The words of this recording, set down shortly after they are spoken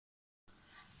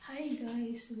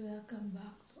guys, welcome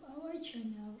back to our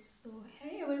channel. So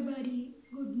hey everybody,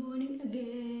 good morning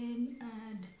again,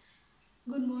 and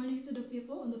good morning to the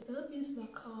people on the Philippines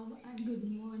back home, and good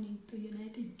morning to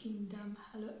United Kingdom.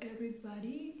 Hello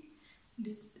everybody,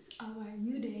 this is our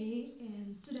new day,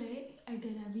 and today I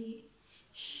gonna be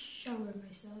shower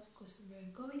myself because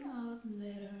we're going out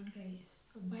later on, guys.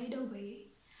 So by the way,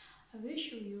 I will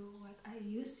show you what I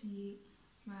using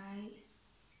my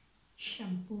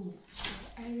shampoo. So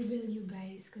I reveal you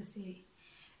guys kasi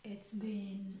it's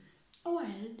been a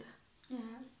while.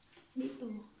 Yeah,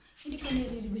 hindi ko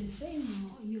nire-reveal sa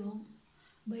inyo yung,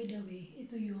 by the way,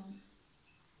 ito yung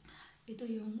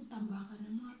tambakan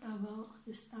ng mga towel,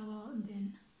 this towel, and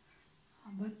then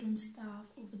bathroom stuff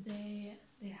over there.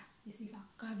 This is a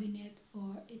cabinet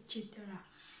for etc.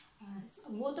 It's a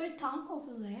water tank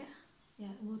over there.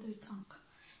 Yeah, water tank.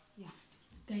 Yeah.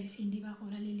 Guys, hindi pa ako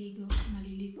naliligo.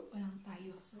 Maliligo pa lang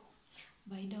tayo. So,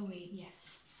 by the way,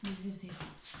 yes, this is it.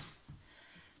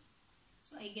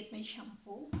 So, I get my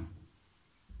shampoo.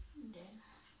 And then,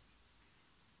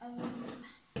 I will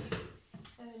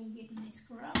get my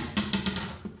scrub.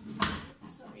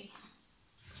 Sorry.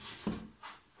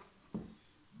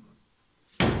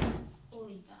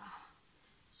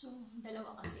 So,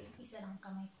 dalawa kasi. Isa lang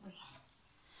kamay ko eh.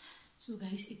 So,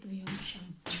 guys, ito yung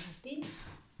shampoo natin.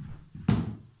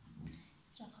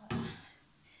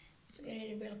 So,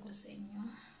 i-reveal ko sa inyo.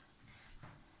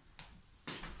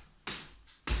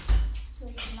 So,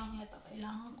 yan lang yata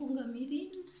kailangan kong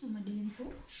gamitin. So, madilim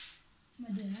po.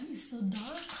 Madilim. It's so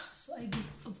dark. So, I get,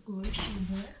 of course,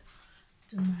 over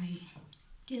to my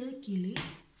kilikili.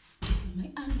 So,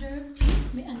 my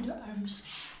underarms.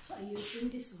 So, I using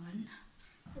this one,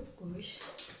 of course.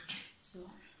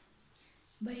 So,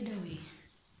 by the way,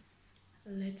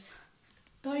 let's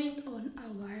turn it on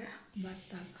our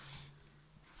bathtub.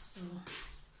 So,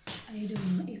 I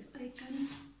don't know if I can.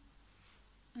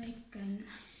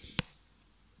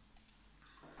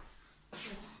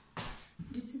 So,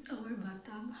 this is our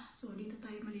bathtub. So, dito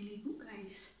tayo maliligo,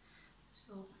 guys.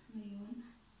 So, ngayon,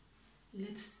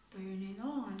 let's turn it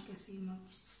on kasi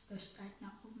mag-start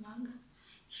na ako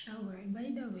mag-shower.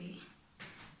 By the way,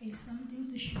 is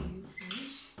something to show you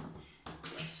first.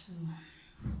 So,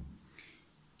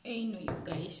 I know you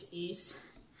guys is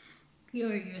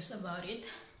curious about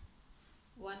it.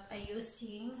 What are you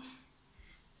seeing?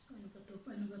 So, ano ba to?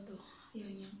 Paano ba to?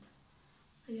 Ayan yan.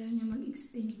 Ayan niya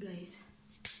mag-extend, guys.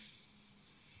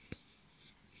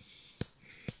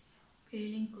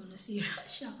 Feeling ko nasira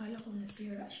siya. Akala ko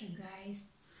nasira siya,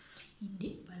 guys.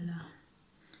 Hindi pala.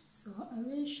 So, I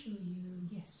will show you.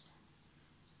 Yes.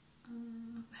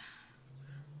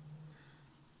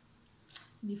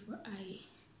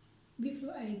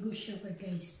 Before I go shower,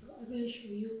 guys, so I will show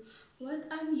you what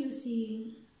I'm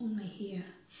using on my hair.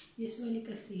 Usually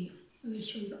kasi, I will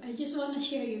show you. I just wanna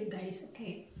share you guys,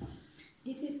 okay?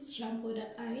 This is shampoo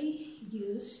that I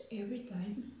use every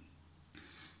time.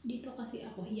 Dito kasi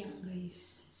ako hiyang,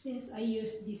 guys. Since I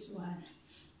use this one,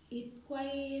 it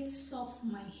quite soft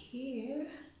my hair.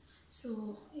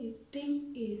 So, I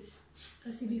think is,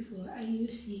 kasi before, I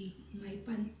using my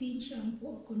Pantene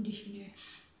shampoo or conditioner.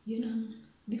 Yun ang,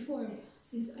 before,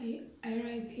 since I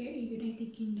arrived here in United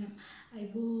Kingdom, I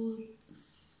bought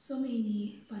so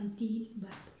many Pantene,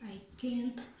 but I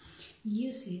can't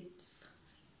use it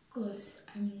because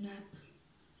I'm not,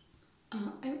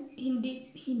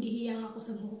 hindi hiyang ako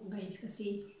sa buhok, guys,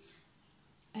 kasi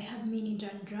I have many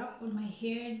dandruff on my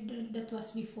hair. That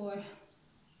was before,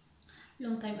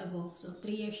 long time ago. So,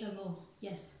 3 years ago.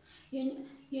 Yes. Yun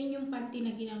yung Pantene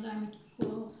na ginagamit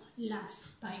ko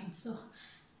last time. So,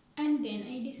 and then,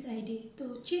 I decided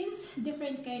to change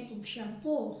different kind of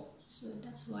shampoo. So,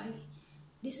 that's why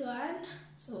this one.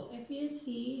 So, if you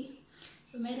see,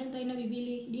 so, meron tayong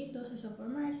nabibili dito sa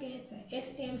supermarket, sa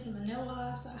SM, sa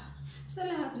Manila, sa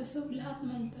lahat. So, lahat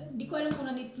man. Di ko alam kung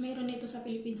meron nito sa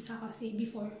Philippines kasi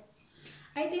before.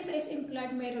 I think sa SM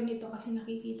Clark meron nito kasi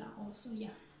nakikita ko. So,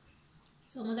 yeah.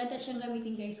 So, maganda siyang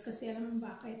gamitin, guys, kasi alam mo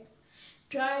bakit?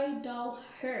 Dry down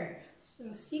hair.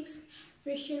 So, 6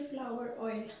 Fresher Flower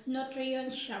Oil,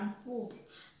 Nutrient Shampoo.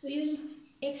 So, yun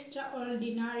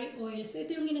extraordinary oil. So,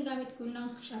 ito yung ginagamit ko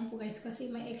ng shampoo, guys,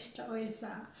 kasi may extra oil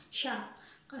siya.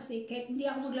 Kasi kahit hindi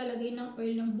ako maglalagay ng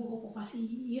oil ng buhok ko, kasi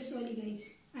usually,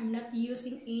 guys, I'm not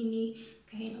using any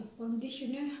kind of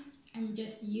conditioner. I'm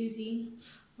just using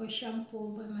for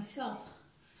shampoo by myself.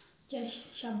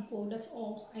 Just shampoo, that's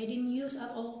all. I didn't use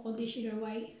at all conditioner.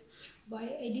 Why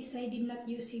I decided not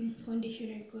using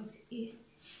conditioner because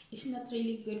it's not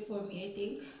really good for me, I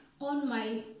think. On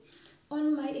my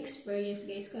experience,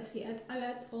 guys, kasi at a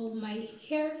lot of my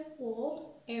hair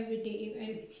fall every day if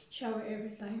I shower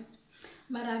every time.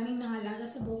 maraming nangalaga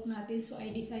sa buhok natin. So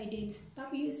I decided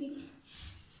stop using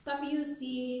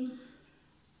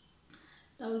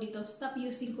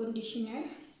conditioner.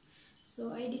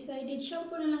 So I decided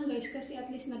shampoo na lang guys, kasi at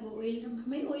least nag-oil naman.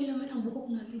 May oil naman ang buhok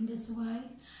natin. That's why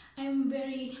I'm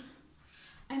very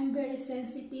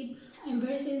sensitive. I'm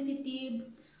very sensitive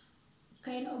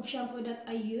kind of shampoo that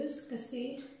I use,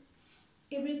 kasi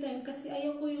every time, kasi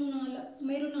ayaw ko yung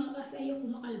kasi ayaw ko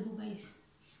makalbo guys.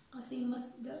 Kasi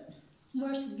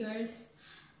most girls,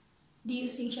 they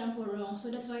using shampoo wrong. So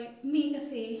that's why me,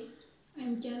 kasi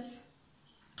I'm just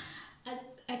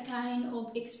a kind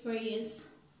of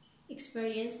experience,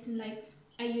 like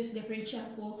I use different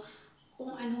shampoo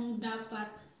kung anong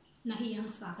dapat nahiyang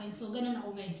sa akin. So ganun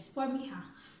ako guys, for me ha.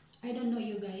 I don't know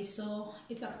you guys, so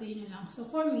it's up to you na lang. So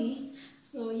for me,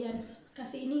 so yan,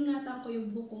 kasi iningatan ko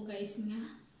yung buhok ko guys nga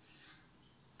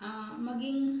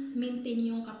maging maintain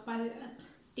yung kapal at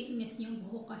thickness yung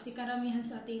buhok, kasi karamihan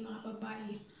sa ating mga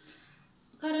babae,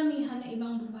 karamihan na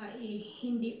ibang babae,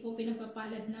 hindi po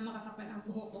pinagpapalad na makakapal ang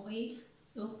buhok, okay?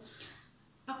 So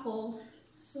ako,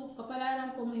 so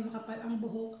kapalaran ko may makapal ang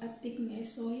buhok at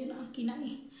thickness, so yun ang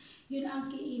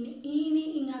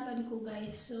iniingatan ko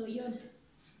guys. So yun,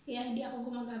 kaya hindi ako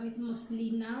gumagamit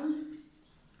mostly ng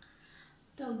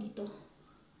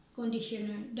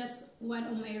conditioner. That's one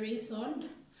of my reason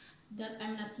that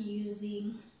I'm not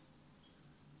using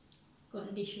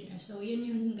conditioner. So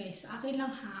yun guys, akin lang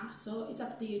ha. So it's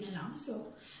up to you na lang.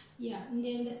 So yeah, and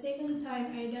then the second time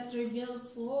I got revealed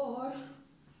for,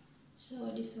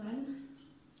 so this one,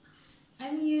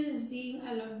 I'm using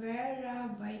aloe vera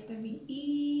vitamin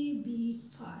E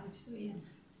B5. So yan,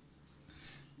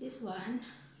 this one.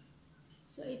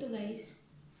 So ito guys,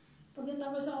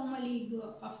 pagkatapos akong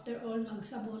maligo, after all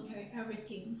magsabon or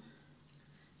everything,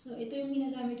 so ito yung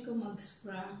ginagamit ko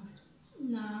mag-scrub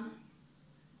na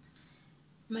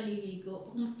maliligo.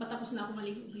 Kung patapos na ako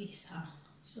maligo guys ha.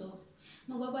 So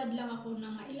magbabad lang ako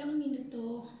ng ilang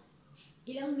minuto,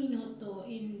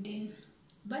 and then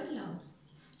banlaw.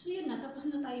 So yun na,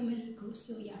 tapos na tayo maligo.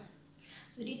 So yeah,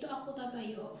 so dito ako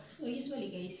tatayo. So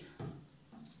usually guys,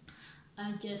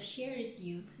 I'll just share with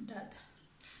you that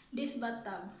this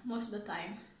bathtub, most of the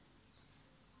time,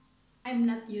 I'm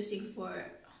not using for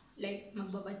like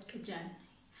magbabad ka dyan.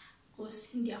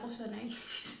 Because hindi ako sanay.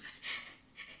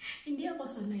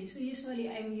 So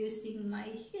usually I'm using my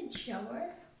head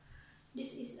shower.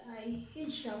 This is a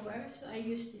head shower. So I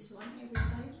use this one every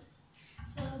time.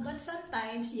 So, but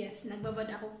sometimes, yes, nagbabad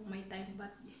ako kung may time.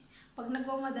 But pag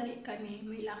nagmamadali kami,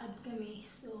 may lakad kami.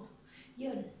 So,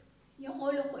 yun. Yung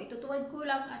ulo ko, itutuwad ko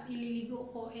lang at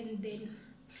ililigo ko, and then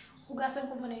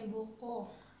hugasan ko muna yung buhok ko,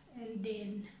 and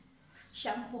then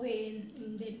shampooin,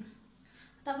 and then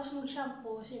tapos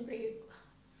mag-shampoo, siyempre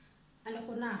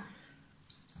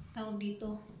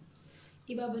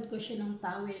ibabad ko siya ng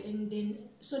towel, and then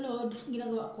sunod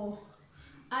ginagawa ko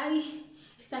ay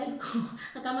style ko,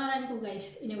 katamaran ko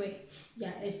guys. Anyway,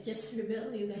 yeah, let's just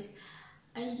reveal you guys.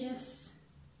 I just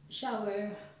shower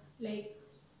like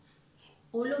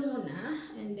ulo muna,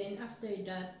 and then after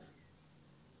that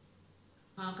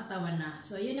katawan na.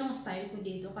 So yun yung style ko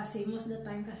dito, kasi most of the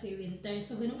time kasi winter,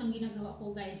 so ganun ang ginagawa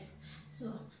ko guys.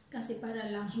 So kasi para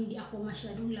lang hindi ako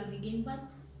masyadong lamigin, but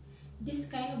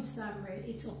this kind of summer,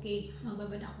 it's okay,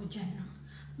 magbabad ako dyan ng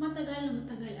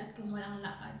matagal at kung walang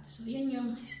lakad. So yun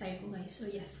yung style ko guys. So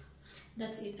yes,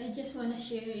 that's it. I just wanna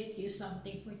share with you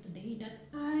something for today, that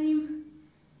I'm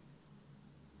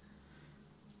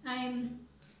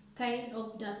kind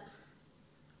of that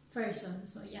person.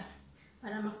 So yeah,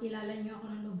 para makilala niyo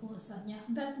ako ng lubusan niya.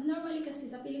 But normally kasi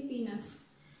sa Pilipinas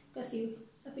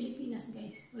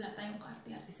guys, wala tayong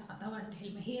kaarte-arte sa katawan,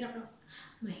 dahil mahirap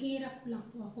lang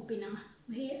po ako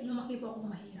lumaki po akong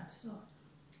mahirap. So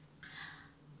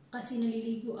kasi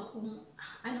naliligo akong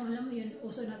alam mo yun,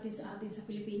 uso natin sa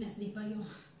Pilipinas, di ba, yung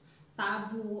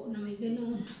tabo na may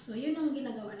ganun. So yun ang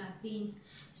ginagawa natin.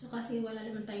 So kasi wala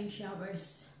naman tayong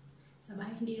showers sa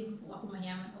bahay. Hindi naman po ako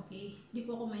mayaman, okay? Hindi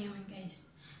po ako mayaman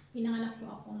guys. Pinanganak po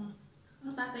akong,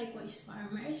 ang tatay ko is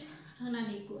farmers, ang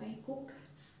nanay ko ay cook,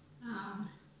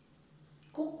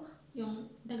 yung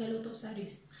tagaluto sa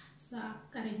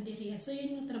karinderya. So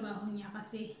yun yung trabaho niya,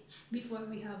 kasi before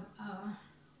we have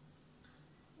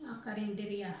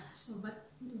karinderya. So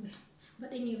but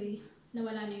anyway,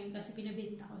 nawala na yun kasi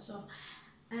pinabenta ko. So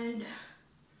and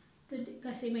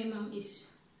kasi my mom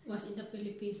was in the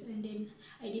Philippines, and then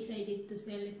I decided to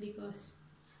sell it because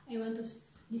I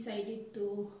decided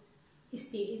to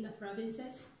stay in the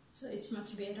provinces. So it's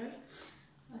much better,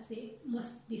 kasi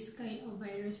most this kind of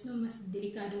virus mas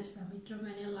delikado sa Metro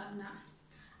Manila, na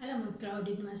alam mo,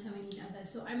 crowded naman sa Manila agad.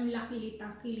 So, I'm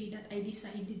thankfully that I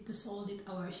decided to sold it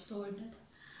our store. That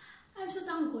I'm so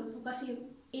thankful po kasi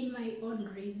in my own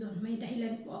reason, may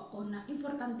dahilan po ako na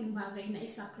importanteng bagay na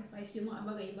i-sacrifice yung mga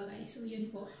bagay-bagay. So, yun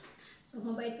po. So,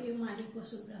 mabait po yung mother ko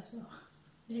sobra. So,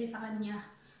 dahil sa kanya,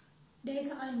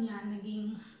 naging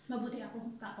mabuti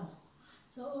akong tao.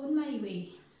 So, on my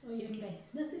way. So, yun guys.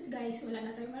 That's it guys. Wala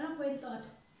na tayong marang kwento at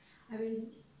I will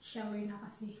shower na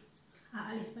kasi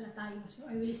aalis pala tayo.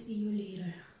 So, I will see you later.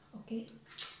 Okay?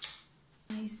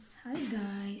 Guys, hi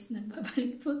guys.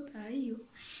 Nagbabalik po tayo.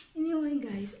 Anyway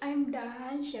guys, I'm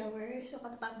done shower. So,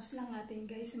 katatapos lang natin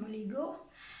guys maligo.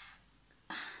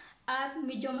 At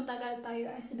medyo matagal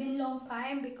tayo. It's been long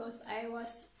time because I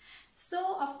was...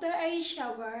 So, after I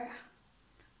shower,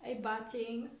 I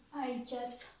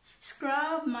just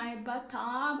scrub my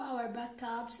bathtub, our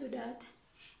bathtub, so that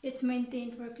it's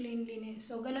maintained for cleanliness.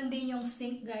 So, ganun din yung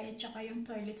sink guys, at saka yung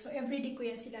toilet. So, everyday ko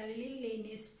yan sila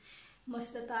nililinis.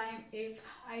 Most of the time if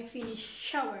I finish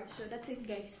shower. So, that's it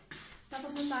guys.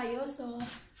 Tapos na tayo. So,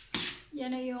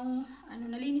 yan na yung,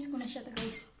 nalinis ko na siya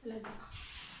guys. Talaga.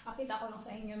 Pakita ko lang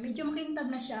sa inyo. Medyo makintab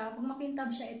na siya. Pag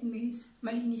makintab siya, it means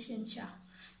malinis yan siya.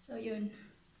 So, yun.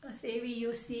 Kasi we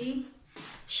using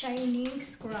shining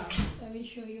scrub. So, I will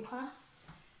show you what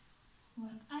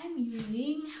I'm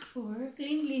using for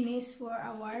cleanliness for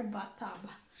our bathtub.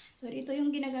 So, ito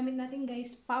yung ginagamit natin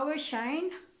guys. Power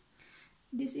Shine.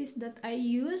 This is that I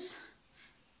use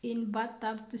in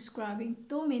bathtub to scrubbing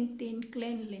to maintain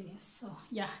cleanliness. So,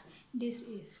 yeah. This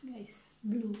is, guys,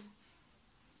 blue.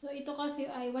 So, ito kasi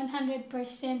ay 100%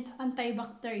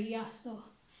 antibacteria. So,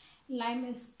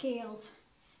 lime and scales.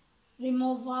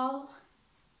 Removal,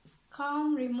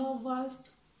 scum removal,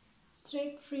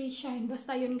 streak-free shine.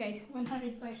 Basta yun guys,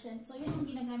 100%. So, yun yung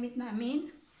ginagamit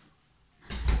namin.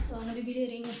 So, nabibili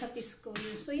rin yung sa Tisco.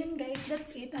 So, yun guys,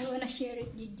 that's it. I wanna share it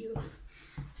with you.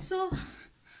 So,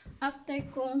 after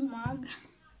kong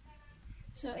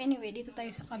so anyway, dito tayo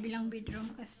sa kabilang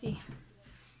bedroom kasi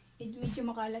medyo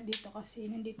makalat dito kasi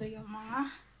nandito yung mga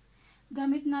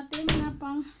gamit natin na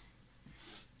pang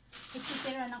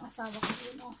ititira ng asawa ko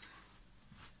yun, oh.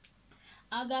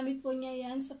 Gamit po niya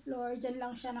yan sa floor. Diyan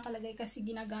lang siya nakalagay kasi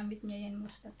ginagamit niya yan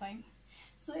most of the time.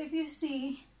 So, if you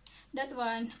see that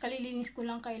one, kalilinis ko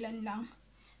lang kailan lang.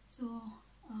 So,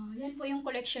 yan po yung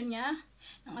collection niya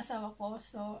ng asawa ko.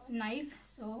 So, knife.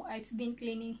 So, it's been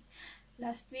cleaning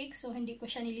last week. So, hindi ko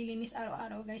siya nililinis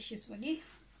araw-araw guys usually.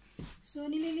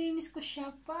 So, nililinis ko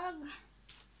siya pag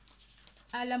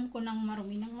alam ko nang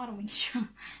marumi siya.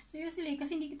 So, usually,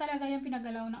 kasi hindi talaga yung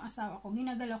pinagalaw ng asawa ko.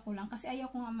 Ginagalaw ko lang kasi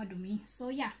ayaw ko nga madumi. So,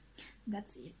 yeah.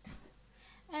 That's it.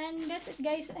 And that's it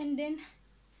guys. And then,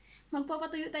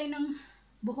 magpapatuyo tayo ng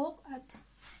buhok at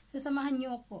sasamahan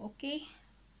niyo ako. Okay?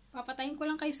 Papatayin ko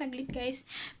lang kayo saglit guys.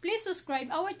 Please subscribe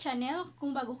our channel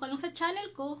kung bago ka lang sa channel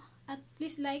ko. At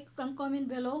please like and comment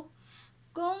below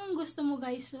kung gusto mo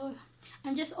guys. So,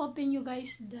 I'm just open you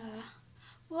guys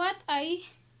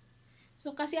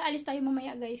So, kasi alis tayo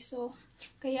mamaya guys. So,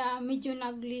 kaya medyo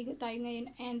nagligo tayo ngayon.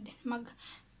 And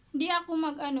hindi ako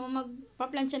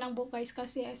magpaplansya ng buhok guys.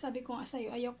 Kasi sabi ko nga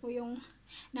sa'yo, ayaw ko yung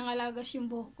nangalagas yung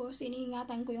buhok ko. So,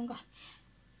 iniingatan ko yung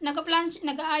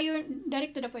nag-iron,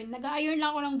 direct to the point, nag-iron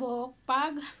lang ako ng buhok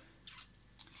pag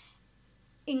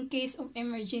in case of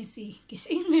emergency.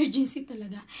 Case emergency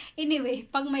talaga. Anyway,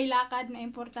 pag may lakad na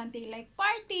importante like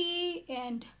party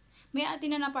and may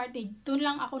atin na party, dun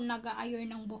lang ako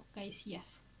nag-iron ng buhok guys.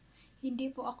 Yes.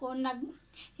 Hindi po ako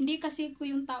hindi kasi ko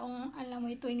yung taong alam mo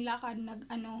ito yung lakad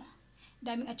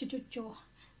daming achuchucho.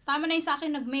 Tama na yung sa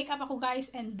akin, nag-makeup ako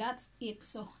guys and that's it.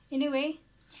 So, anyway,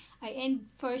 I end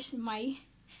first my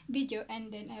video and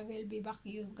then I will be back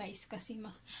you guys kasi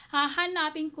mas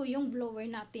hahanapin ko yung blower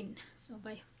natin. So,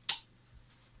 bye.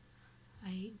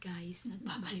 Ay guys,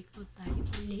 nagbabalik po tayo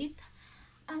ulit.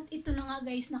 At ito na nga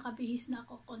guys, nakabihis na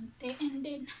ako konti. And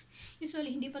then,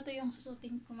 usually, hindi pa to yung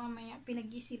susutin ko mamaya.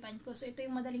 Pinag-isipan ko. So, ito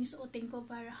yung madaling suotin ko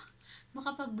para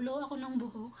makapag-blow ako ng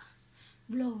buhok.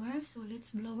 Blower. So,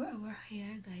 let's blow our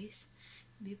hair guys.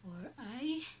 Before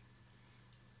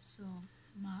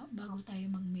bago tayo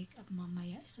mag-makeup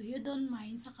mamaya. So, you don't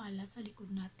mind sa kalat sa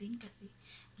likod natin kasi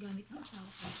gamit ng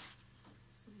asawa ko.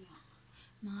 So, yeah.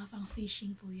 Mga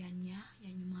pang-fishing po yan niya.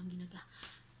 Yan yung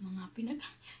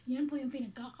yan po yung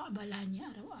pinagkakaabala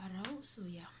niya araw-araw. So,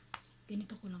 yeah.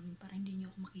 Ganito ko lang para hindi niyo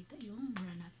ako makita yung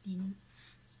mura natin.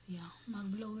 So, yeah.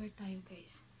 Mag-blower tayo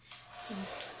guys. So,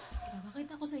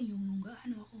 papakita ko sa inyo nung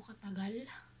gaano ako katagal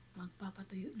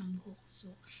magpapatuyo ng buhok.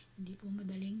 So, hindi po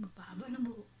madaling magpahaba ng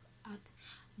buhok. At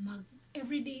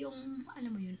everyday yung,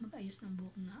 alam mo yun, mag-ayos ng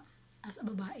buhok na as a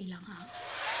babae lang ha.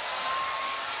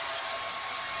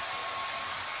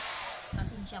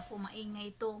 siya po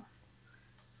maingay ito.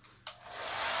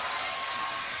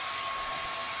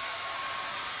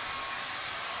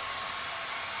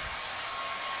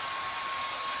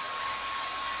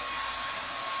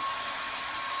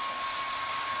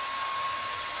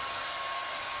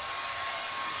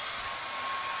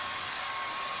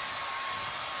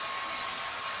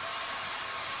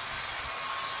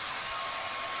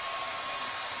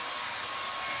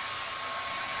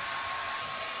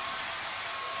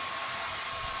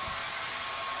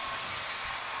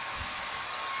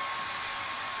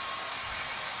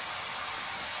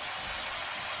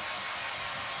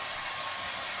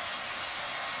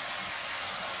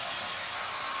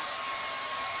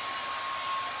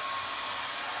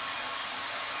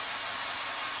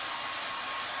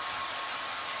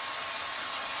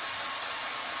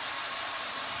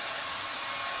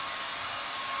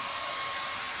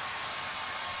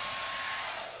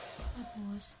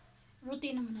 Tapos,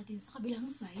 routine naman natin sa kabilang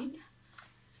side.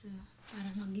 So,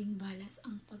 para maging balance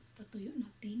ang pagtatuyo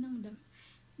natin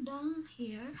ng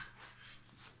hair.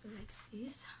 So, like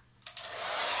this.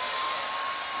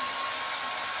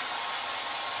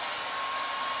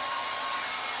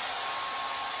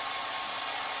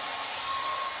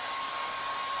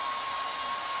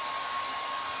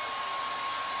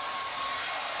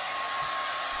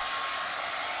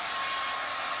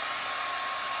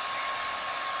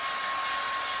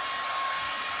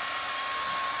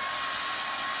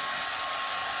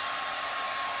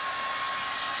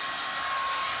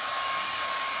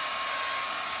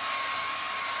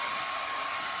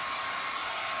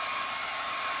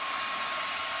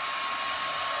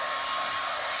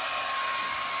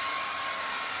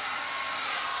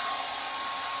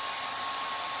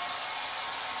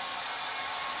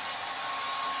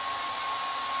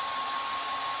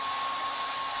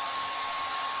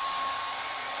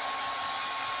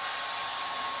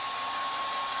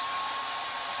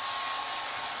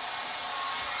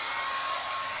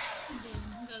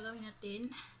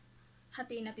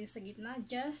 Hatiin natin sa gitna.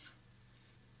 Just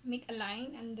make a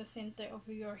line in the center of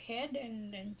your head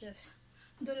and then just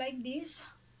do like this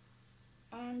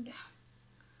and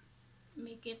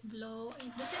make it blow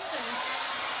in the center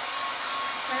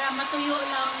para matuyo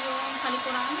lang yung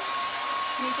kalikuran.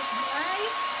 Make it dry.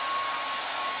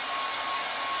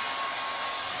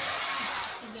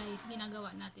 Kasi guys, ginagawa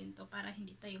natin to para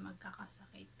hindi tayo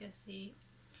magkakasakit kasi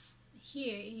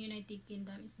here in United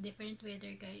Kingdom it's different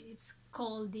weather guys. It's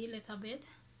coldy little bit,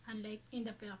 unlike in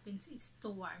the Philippines it's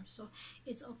too warm, so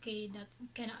it's okay that you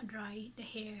cannot dry the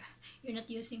hair. You're not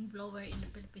using blower in the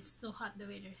Philippines, too hot the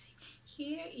weather.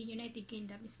 Here in United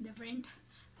Kingdom it's different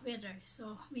weather,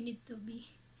 so we need to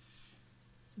be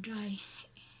dry.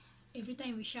 Every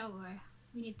time we shower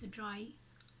we need to dry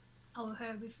our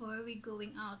hair before we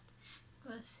going out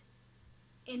because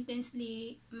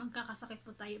intensely magkakasakit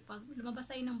po tayo pag lumabas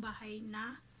tayo ng bahay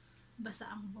na basa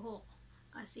ang buhok.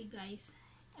 Kasi guys,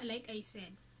 like I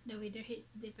said, the weather is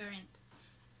different.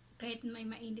 Kahit may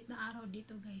mainit na araw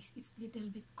dito guys, it's little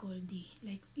bit coldy.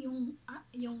 Like yung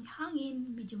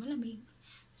hangin medyo malamig.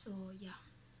 So yeah,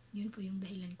 yun po yung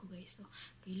dahilan ko guys. So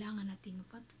kailangan natin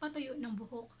patuyo ng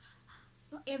buhok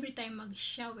every time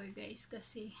mag-shower guys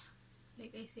kasi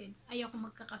like I said, ayaw ko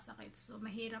magkakasakit. So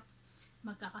mahirap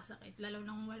magkakasakit lalo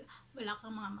nang wala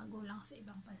kang mga magulang sa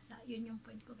ibang bansa. Yun yung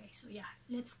point ko guys. So yeah,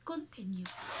 let's continue.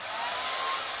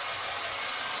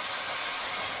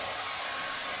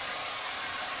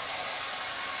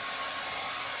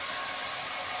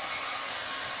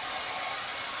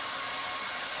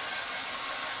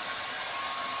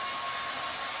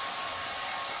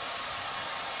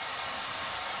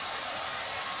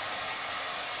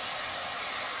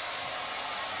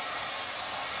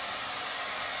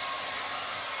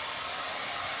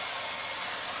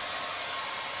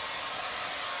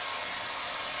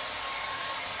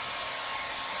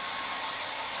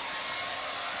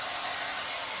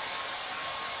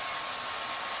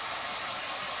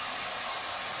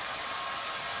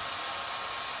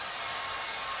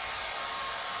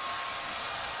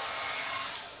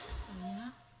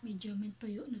 Medyo may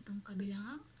tuyo na itong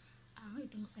kabilang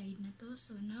itong side na to.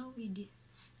 So now with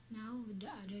the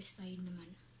other side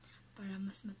naman para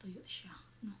mas matuyo siya,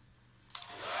 no?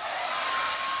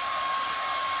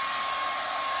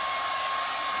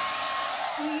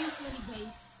 So usually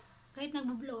guys, kahit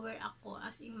nagbo-blower ako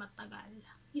as in matagal,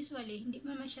 usually hindi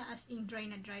naman siya as in dry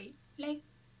na dry, like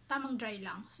tamang dry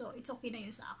lang. So it's okay na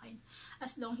yun sa akin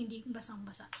as long hindi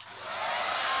basang-basa.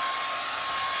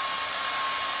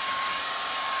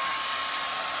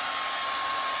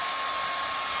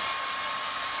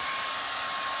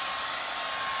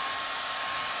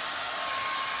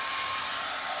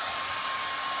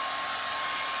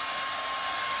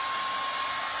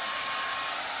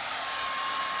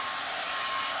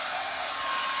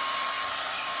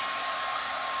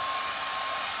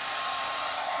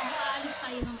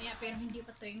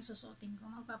 yung susuotin ko.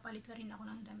 Magpapalit ka rin ako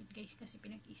ng damit guys kasi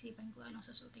pinag-isipan ko anong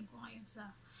susuotin ko ngayon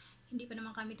sa hindi pa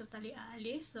naman kami totally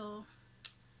aalis. So,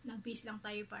 nag-base lang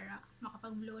tayo para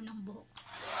makapag-blow ng buhok.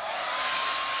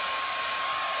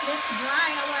 Let's dry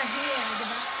our hair,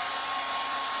 diba?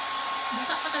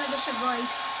 Basa pa talaga siya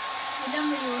guys. Alam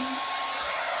mo yun,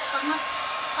 pag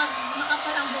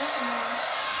makapal ang buhok mo,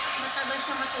 matagal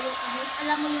siya matuyo kahit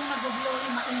alam mo yung mag-blow,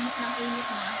 yung mainit ng init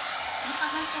na.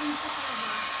 Matagal pa rin siya talaga.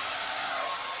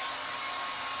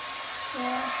 So,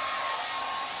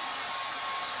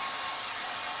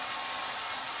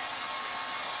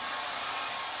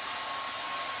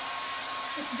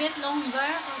 it's a bit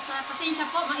longer. Pasensya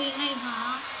po, maingay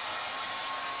ha.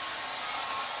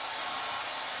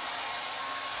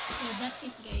 So that's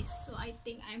it guys. So I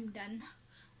think I'm done.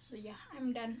 So yeah,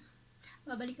 I'm done.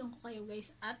 Babalikan ko kayo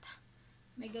guys at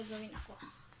may gagawin ako.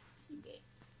 Sige.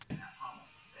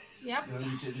 Yep. You know,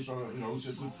 you take this on, you know,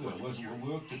 it's a good for it. Wasn't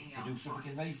what work to do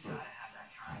something nice for it.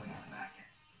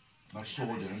 I saw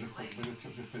it as a couple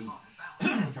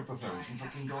of $1,000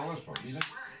 fucking probably.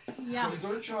 Like, Yeah. but you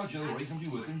got to charge you the right and be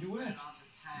worth them doing it.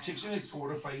 It takes you like 4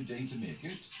 or 5 days to make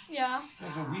it. Yeah.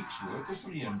 There's a week's work. There's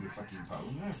 £300 fucking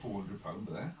pound, £400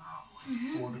 there.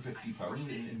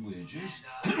 £450 in wages,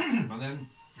 and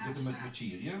then you get the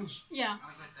materials. Yeah.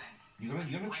 You're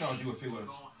gonna charge you a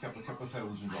couple of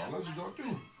 $1,000. You got to,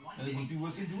 and it won't be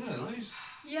worth it doing otherwise.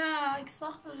 Yeah,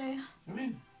 exactly. I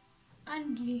mean,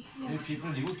 And yeah. people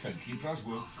in your country perhaps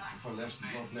work for less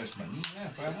money. Yeah,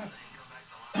 fair enough.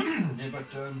 Yeah,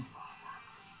 but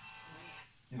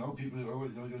you know, people,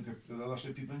 that's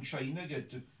why people in China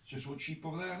get it's just so cheap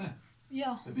over there, isn't it?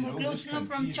 Yeah. But, you My know, clothes this come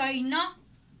from country- China.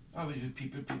 I mean,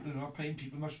 people are not paying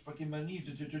people much fucking money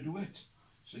to do it.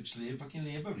 It's like slave fucking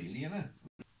labour, really, isn't it?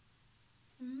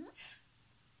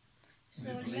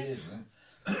 So It's let's. blaze,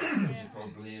 It's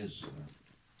called blaze.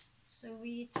 So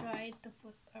we tried to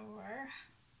put our.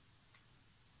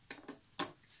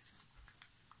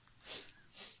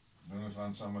 No, it's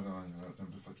on some of the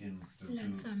fucking.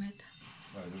 Land Summit.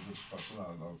 Right, the bustle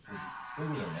out of foot. They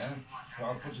go down there.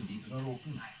 Hard foot's and leaf is not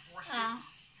open. Ah.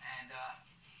 And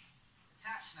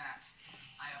attach that.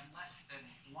 I have less than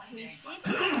 1 We day. see.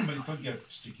 But you could get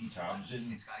sticky tabs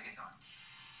in. It's gotta get done.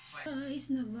 So I Guys,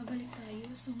 nagbabalik tayo.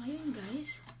 So ngayon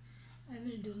guys, I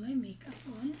will do my makeup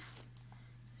on.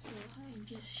 So I'll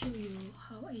just show you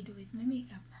how I do it my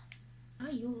makeup.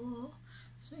 Ayo.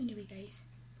 So anyway guys,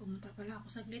 pumunta pala ako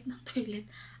saglit ng toilet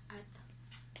at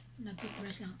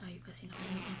nag-toothbrush lang tayo kasi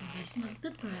nakalimutan ko guys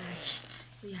mag-toothbrush.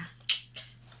 So yeah.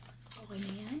 Okay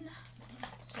na yan.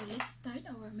 So let's start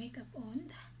our makeup on.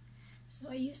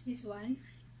 So I use this one.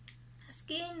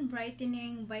 Skin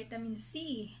Brightening Vitamin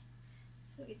C.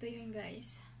 So ito yun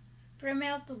guys.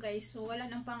 Premel to guys. So wala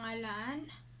ng pangalan.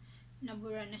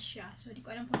 Nabura na siya. So di ko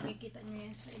alam kung makikita nyo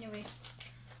yan. So anyway.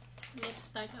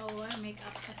 Let's start our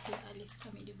makeup kasi alis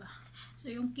kami, diba? So,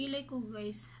 yung kilay ko,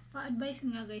 guys, pa-advise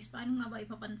nga, guys, paano nga ba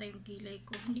ipapantay yung kilay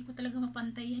ko? Hindi ko talaga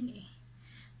mapantay yan, eh.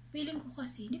 Feeling ko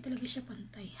kasi, hindi talaga siya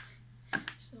pantay.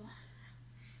 So,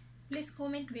 please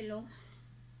comment below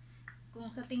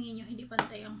kung sa tingin nyo hindi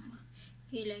pantay ang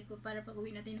kilay ko para pag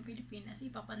uwi natin ng Pilipinas,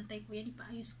 ipapantay ko yan,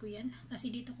 ipaayos ko yan.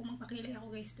 Kasi dito kung magpakilay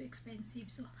ako, guys, too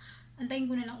expensive. So, antayin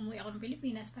ko na lang umuwi ako ng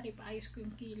Pilipinas para ipaayos ko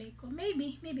yung kilay ko.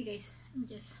 Maybe guys, I'm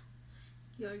just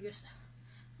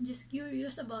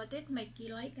curious about it, my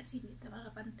kilay, kasi hindi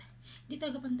talaga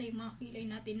pantay yung mga kilay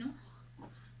natin, no?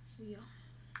 So yeah,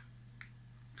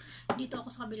 dito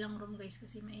ako sa kabilang room guys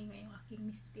kasi maingay yung aking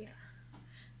mister.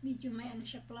 Medyo may ano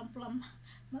siya, plum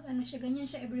mag ano siya, ganyan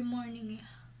siya every morning, eh.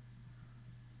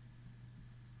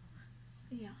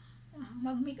 So yeah,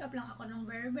 mag makeup lang ako ng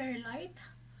very light,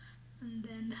 and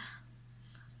then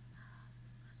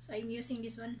so I'm using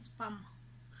this one,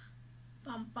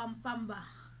 pam ba.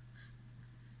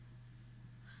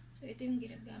 So ito yung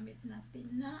ginagamit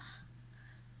natin na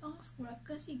pang scrub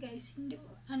kasi guys, hindi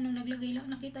naglagay lang,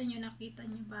 nakita nyo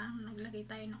ba, naglagay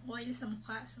tayo ng oil sa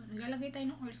mukha. So naglalagay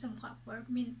tayo ng oil sa mukha for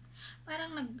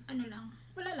parang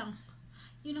wala lang,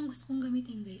 yun ang gusto kong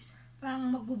gamitin guys, parang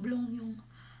magbo-bloom yung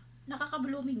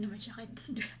nakaka-blooming naman siya kahit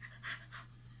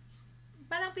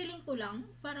parang feeling ko lang,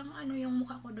 parang yung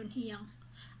mukha ko doon hiyang.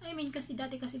 I mean, kasi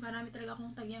dati kasi marami talaga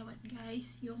akong tagyawat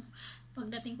guys. Yung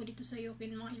pagdating ko dito sa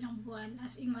UK mga ilang buwan,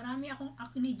 as in marami akong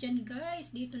acne dyan guys.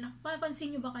 Dito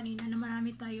napapansin nyo ba kanina na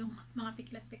marami tayong mga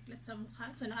piklat-piklat sa mukha.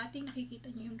 So na ating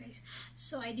nakikita nyo yung guys.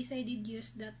 So I decided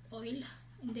use that oil.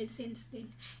 And then since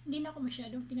then, hindi na ako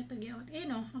masyadong tinatagyawat.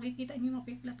 Makikita nyo yung mga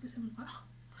piklat ko sa mukha.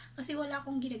 Kasi wala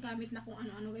akong ginagamit na kung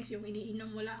ano-ano guys. Yung iniinom,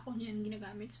 wala akong yan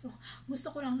ginagamit. So gusto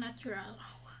ko lang natural.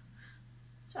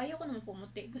 So, ayoko naman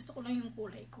pumuti. Gusto ko lang yung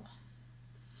kulay ko.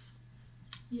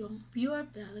 yung pure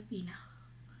Filipina.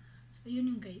 So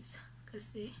yun yung guys,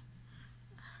 kasi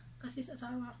sa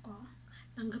asawa ko,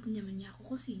 tanggap naman niya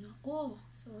ako kung sino ako.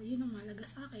 So yun ang malaga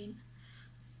sa akin.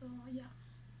 So yeah,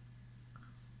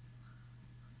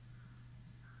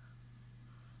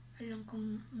 alam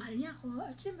kong mahal niya ako,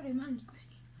 at syempre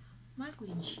mahal ko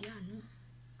din siya, no?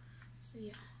 So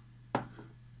yeah,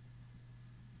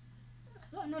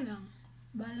 so ano lang,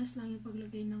 balance lang yung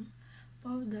paglagay ng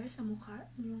powder sa mukha,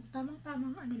 yung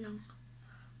tamang ano lang,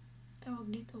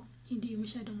 tawag dito, hindi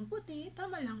masyadong maputi,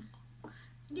 tama lang,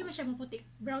 hindi masyadong maputi,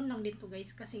 brown lang din to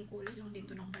guys, kasing kulay lang din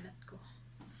to ng balat ko.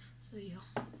 So yeah,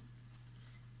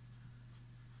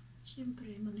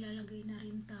 syempre maglalagay na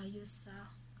rin tayo sa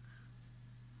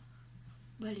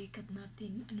balikat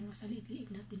natin, sa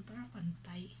liig natin para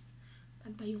pantay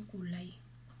yung kulay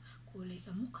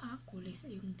sa mukha, kulay sa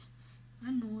yung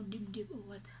dibdib o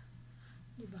what,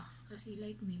 diba? Kasi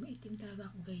like me, maitim talaga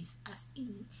ako guys, as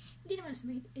in, hindi naman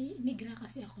negra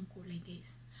kasi akong kulay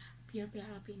guys, pure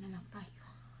Filipina lang tayo.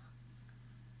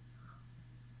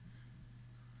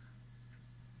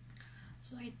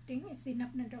 So I think it's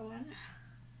enough na daw.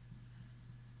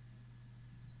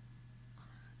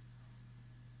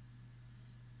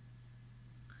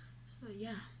 So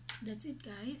yeah, that's it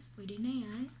guys, pwede na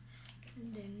yan. And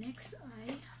then next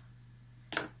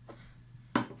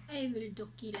I will do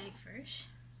kilay first.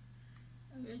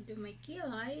 I will do my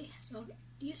kilay. So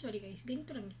usually guys,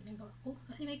 ganito lang yung ginagawa ko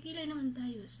kasi may kilay naman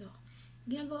tayo. So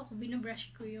ginagawa ko,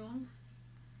 binabrush ko yung,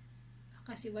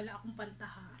 kasi wala akong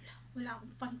pantahal,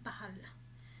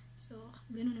 so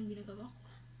ganun ang ginagawa ko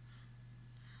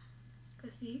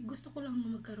kasi gusto ko lang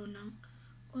magkaroon ng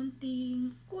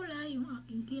konting kulay yung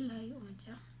aking kilay, o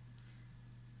madya,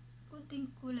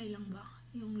 konting kulay lang ba,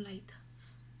 yung light.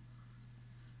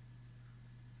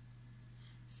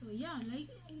 So yeah,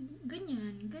 like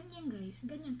ganyan guys,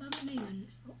 ganyan, tama na yun.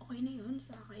 So okay na yun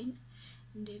sa akin.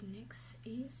 And then next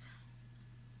is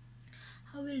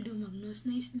I will do mag-nose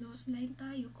line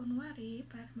tayo, kunwari,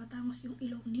 para matangos yung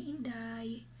ilong ni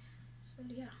Inday. So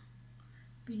yeah,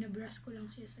 binabrush ko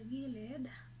lang siya sa gilid.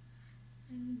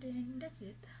 And then that's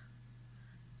it.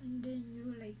 And then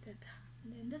you like that.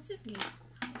 And then that's it guys.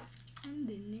 And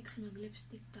then next,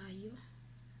 mag-lipstick tayo.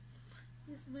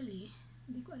 Usually,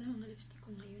 hindi ko alam ang lipstick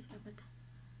ko ngayon. Dapat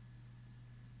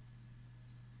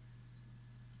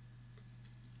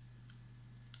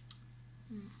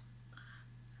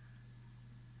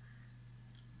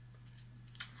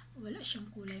wala siyang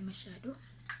kulay masyado.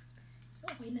 So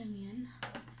okay na yan.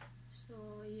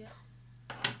 So yeah.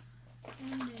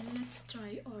 And then let's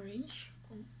try orange.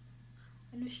 Kung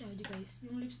ano siya guys.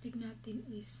 Yung lipstick natin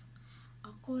is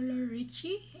color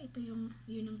Richie. Ito yun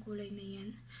ang kulay na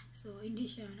yan. So hindi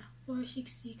siya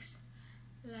 466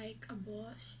 like a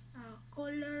boss.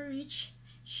 Color rich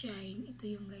shine.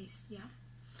 Ito yung guys. Yeah.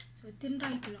 So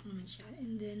tinry ko lang naman siya.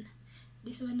 And then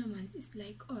this one naman is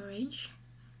like orange,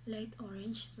 light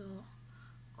orange. So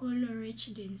color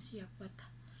rich din siya, but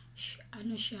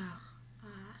ano siya,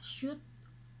 shoot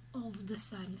of the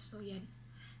sun. So yan.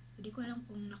 So di ko alam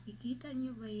kung nakikita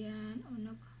nyo ba yan o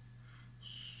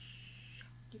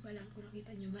di ko alam kung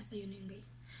nakita nyo, basta yun yung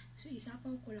guys. So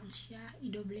isapaw ko lang siya,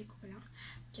 i-double ko lang,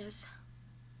 just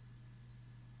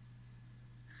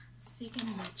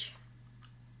second batch.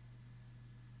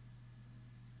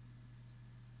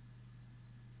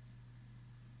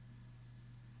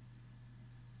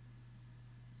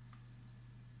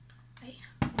 Ay,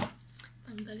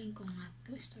 tanggalin ko nga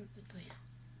to, store ko to yan.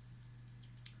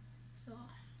 So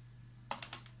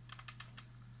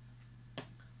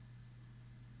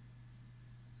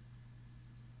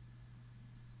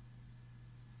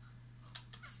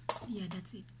yeah,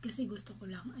 that's it. Kasi gusto ko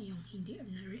lang yung hindi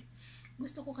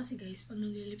gusto ko kasi guys, pag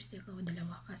nagli-lipstick ako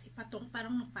dalawa, kasi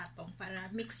parang patong para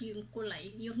mix yung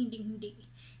kulay, yung hindi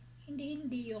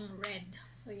yung red.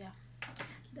 So yeah,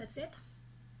 that's it.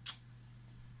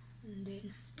 And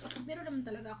then meron naman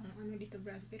talaga akong dito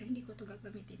brand, pero hindi ko to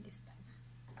gagamitin this time.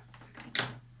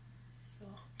 So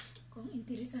kung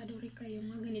interesado rin kayo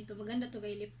mga ganito, maganda to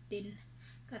kay lip tint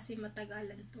kasi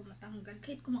matagalan to matanggal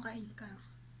kahit kumakain ka.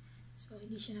 So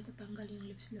hindi siya natatanggal yung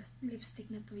lipstick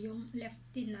na to, yung left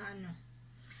tint na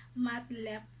matte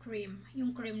lip cream,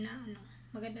 yung cream na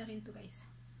maganda rin to guys.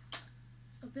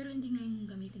 So pero hindi ngayon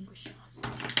gamitin ko siya. So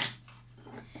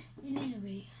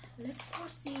anyway, let's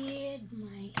proceed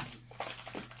my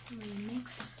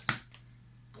next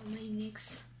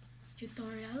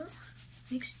tutorial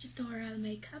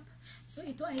makeup. So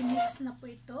ito ay mix na po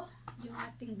ito yung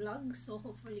ating vlog. So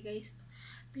hopefully guys,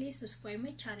 please subscribe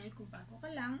my channel kung bago ka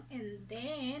lang, and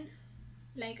then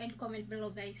like and comment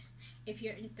below guys if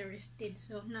you're interested.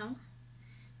 So now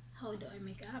how do I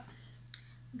make up?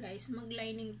 Guys,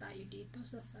 mag-lining tayo dito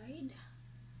sa side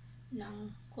ng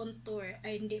contour.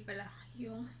 Ay, hindi pala.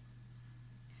 Yung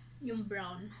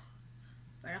brown.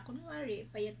 Para kunwari,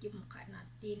 payat yung mukha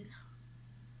natin.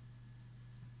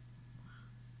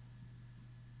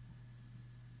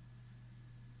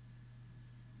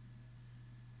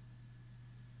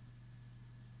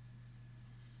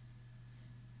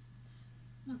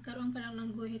 Magkaroon ka lang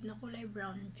ng guhit na kulay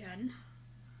brown dyan.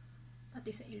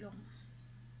 Pati sa ilong.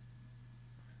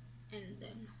 And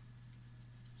then,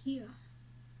 here.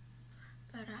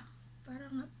 Para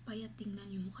nga payat tingnan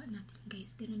yung mukha natin,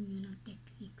 guys. Ganun yun ang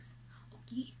techniques.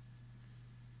 Okay?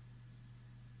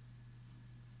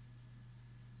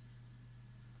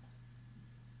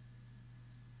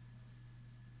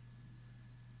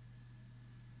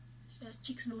 Sa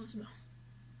cheekbones ba?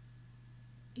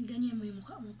 Ganyan mo yung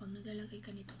mukha mo pag naglalagay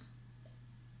ka nito.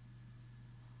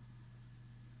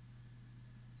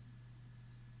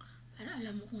 Para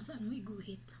alam mo kung saan mo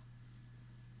iguhit.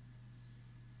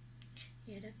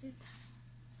 Yeah, that's it.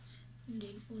 And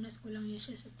then, punas ko lang yun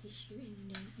siya sa tissue.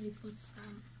 And then, we put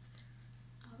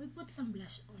some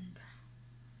blush on.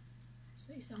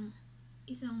 So, isang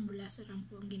blusher lang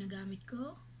po ang ginagamit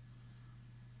ko.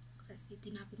 Kasi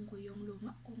tinapon ko yung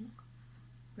luma kong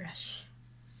brush.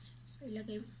 So,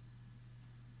 ilagay mo.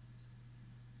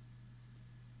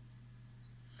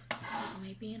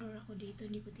 May mirror ako dito,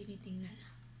 hindi ko tinitingnan.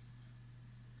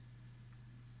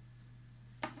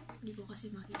 Hindi ko kasi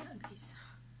makita, guys.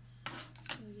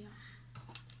 So, yeah.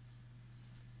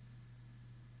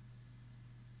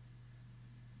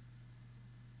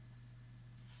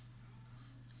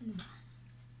 Ano ba?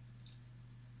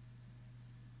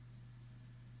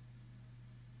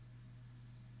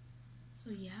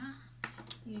 So, yeah.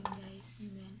 Yun, guys.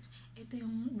 And then, ito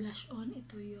yung blush on,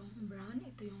 ito yung brown,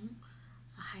 ito yung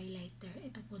highlighter.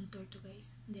 Ito contour to,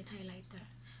 guys. And then, highlighter.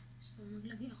 So,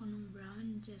 maglagay ako ng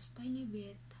brown, just tiny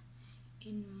bit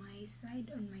in my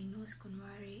side on my nose,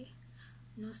 kunwari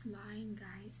nose line,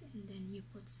 guys. And then, you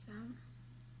put some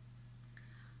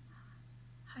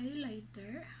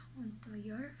highlighter onto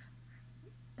your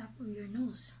top of your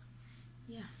nose.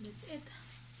 Yeah, that's it.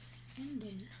 And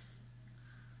then,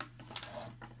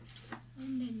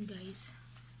 guys,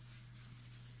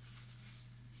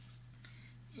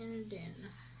 and then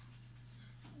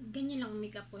ganyan lang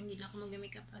makeup po, hindi na ako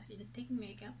mag-makeup as in take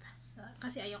makeup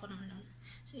kasi ayoko naman nun.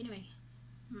 So anyway,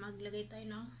 maglagay tayo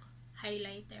ng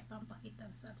highlighter pampakita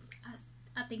sa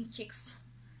ating cheeks.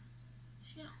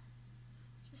 Yeah,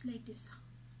 just like this.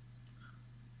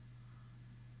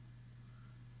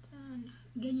 Then,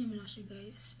 ganyan mo lang siya,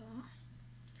 guys. So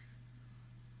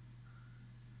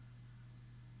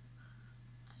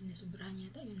sobrahan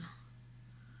yata yun na.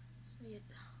 So,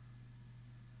 yata.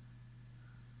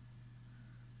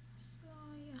 So,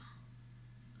 yeah.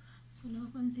 So,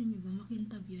 napapansin nyo ba?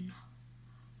 Makintab yun.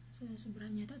 So,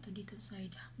 sobrahan yata ito dito sa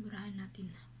side. Burahan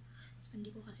natin. So,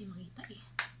 hindi ko kasi makita eh.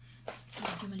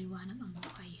 Medyo maliwanag ang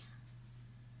buhay.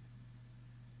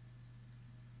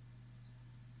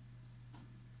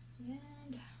 Yan.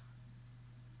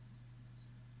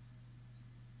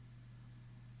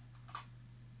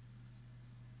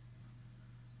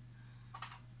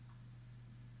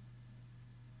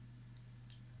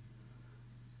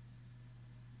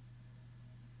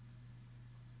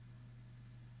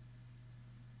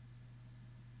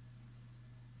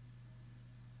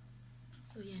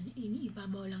 So, yan.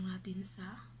 Iniibabaw lang natin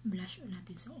sa blush on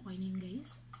natin. So, okay na yun,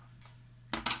 guys.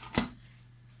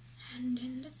 And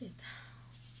then, that's it.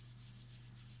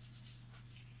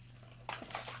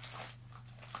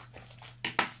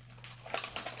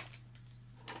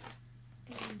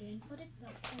 And then, put it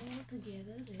back all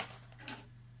together, this.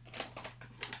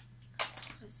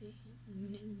 Kasi,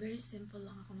 very simple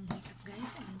lang ako ng makeup,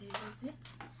 guys. And this is it.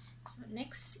 So,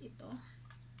 next, ito.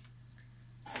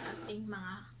 Sa ating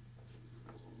mga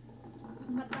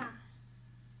mata.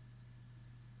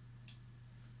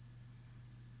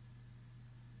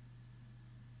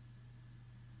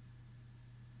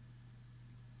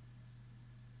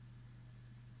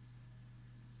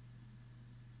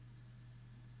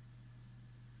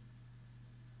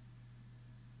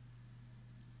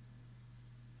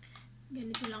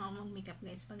 Ganito lang ako mag-makeup,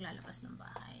 guys, pag lalabas ng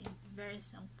bahay. Very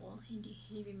simple, hindi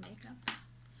heavy makeup.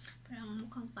 Parang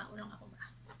mukhang tao lang ako ba?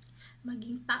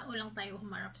 Maging tao lang tayo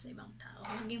humarap sa ibang tao.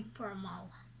 Maging formal.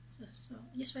 So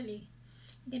usually,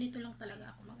 ganito lang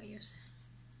talaga ako mag-ayos.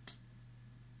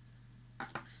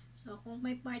 So, kung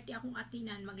may party akong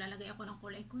atinan, maglalagay ako ng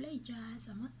kulay-kulay dyan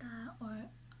sa mata or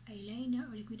eyeliner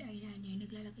or liquid eyeliner.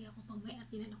 Naglalagay ako pag may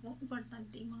atinan ako.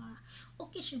 Importante yung mga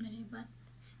occasionally, but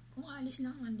kung alis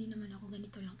lang, hindi naman ako.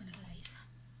 Ganito lang talaga, guys.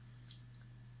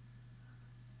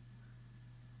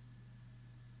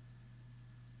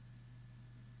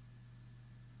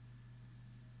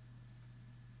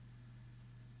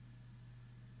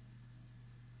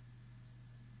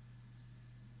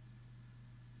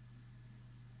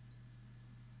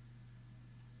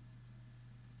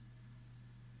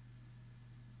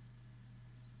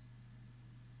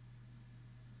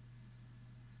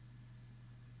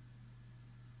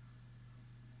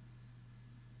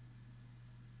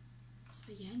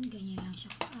 So yan, ganyan lang siya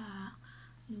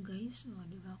ano guys, o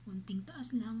diba, kunting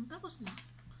taas lang, tapos na.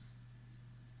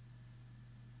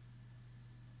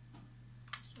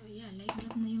 So yeah, like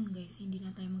that na yun guys, hindi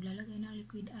na tayo maglalagay ng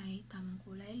liquid eye, tamang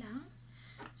kulay lang.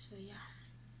 So yeah,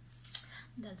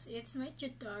 that's it, my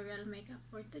tutorial makeup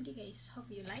for today guys. Hope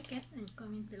you like it and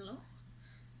comment below.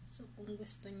 So kung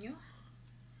gusto nyo,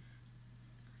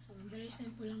 so very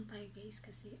simple lang tayo guys,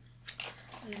 kasi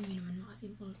alam niyo naman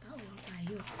makasimple tao lang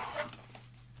tayo.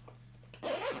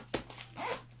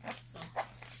 So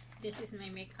this is my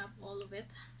makeup, all of it.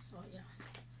 So yeah,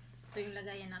 ito yung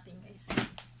lagayan natin guys,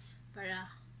 para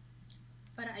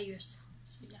ayos.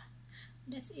 So yeah,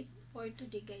 that's it for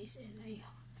today guys, and I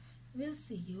will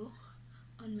see you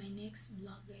on my next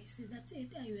vlog guys. So that's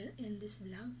it, I will end this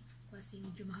vlog kasi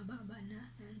medyo mahaba-haba na.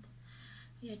 And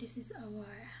yeah, this is our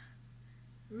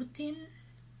routine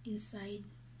inside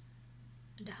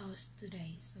the house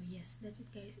today. So yes, that's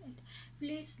it guys, and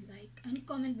please like and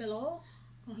comment below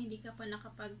kung hindi ka pa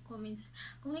nakapag-comments,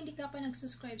 kung hindi ka pa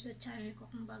nag-subscribe sa channel ko,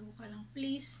 kung bago ka lang,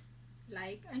 please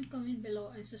like and comment below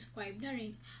and subscribe na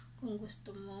rin kung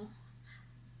gusto mo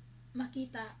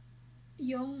makita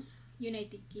yung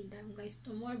United Kingdom guys.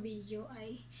 To more video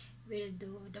I will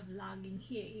do the vlogging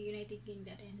here in United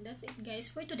Kingdom. And that's it guys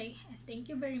for today, and thank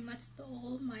you very much to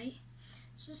all my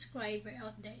subscriber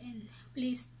out there, and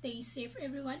please stay safe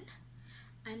everyone,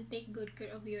 and take good care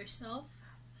of yourself,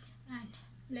 and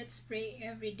let's pray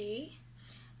every day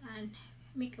and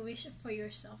make a wish for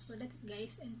yourself. So that's it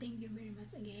guys, and thank you very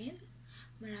much again.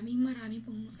 Maraming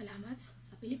pong salamat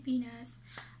sa Pilipinas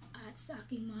at sa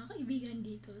aking mga kaibigan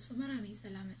dito. So maraming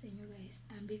salamat sa inyo guys,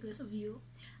 and because of you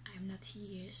I'm not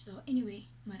here. So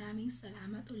anyway, maraming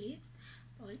salamat ulit.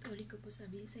 Paulit-ulit ko po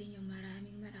sabihin sa inyo,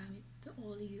 maraming to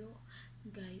all you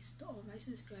guys, to all my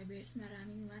subscribers,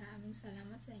 maraming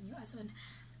salamat sa inyo. As on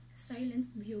silent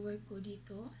viewer ko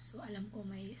dito, so alam ko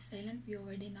may silent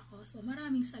viewer din ako, so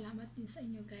maraming salamat din sa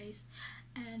inyo guys.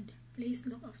 And please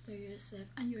look after yourself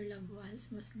and your loved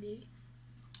ones, mostly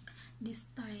this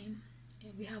time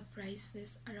we have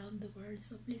crisis around the world,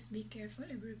 so please be careful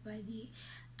everybody,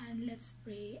 and let's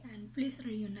pray, and please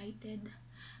reunited.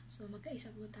 So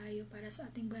magkaisa po tayo para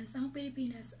sa ating bansang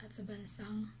Pilipinas at sa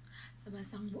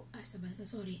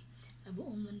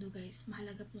buong mundo guys.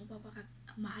 Mahalaga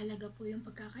po yung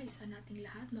pagkakaisa nating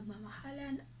lahat,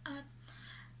 magmamahalan at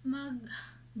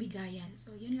magbigayan.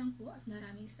 So yun lang po, at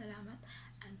maraming salamat,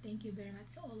 and thank you very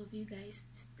much to all of you guys.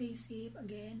 Stay safe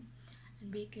again, and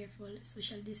be careful,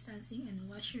 social distancing, and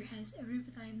wash your hands every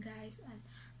time guys, and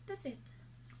that's it.